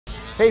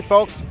Hey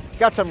folks,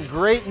 got some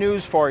great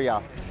news for you.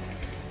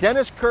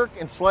 Dennis Kirk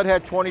and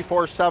SLEDHEAD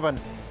 24/7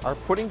 are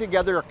putting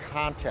together a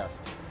contest.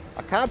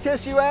 A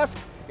contest, you ask?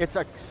 It's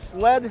a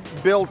sled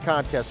build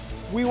contest.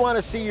 We want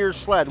to see your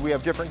sled. We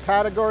have different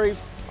categories,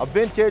 a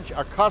vintage,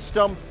 a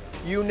custom,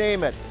 you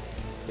name it.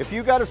 If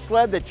you got a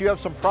sled that you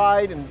have some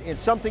pride in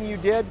something you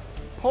did,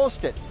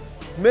 post it.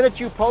 The minute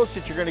you post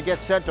it, you're going to get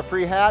sent a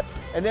free hat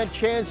and then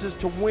chances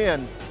to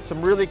win some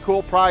really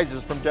cool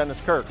prizes from Dennis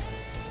Kirk.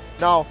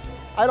 Now,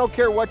 I don't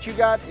care what you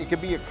got. It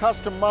could be a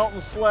custom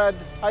mountain sled,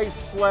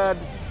 ice sled,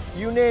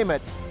 you name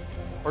it.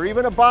 Or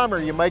even a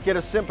bomber, you might get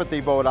a sympathy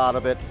vote out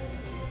of it.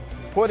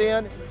 Put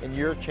in and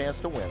your chance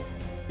to win.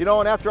 You know,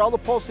 and after all the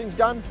posting's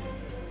done,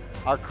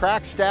 our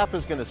crack staff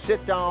is going to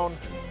sit down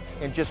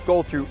and just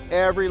go through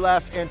every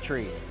last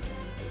entry.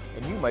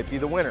 And you might be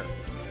the winner.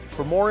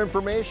 For more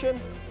information,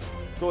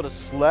 go to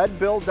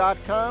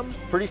sledbuild.com.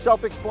 Pretty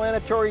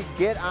self-explanatory.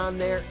 Get on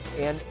there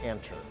and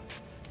enter.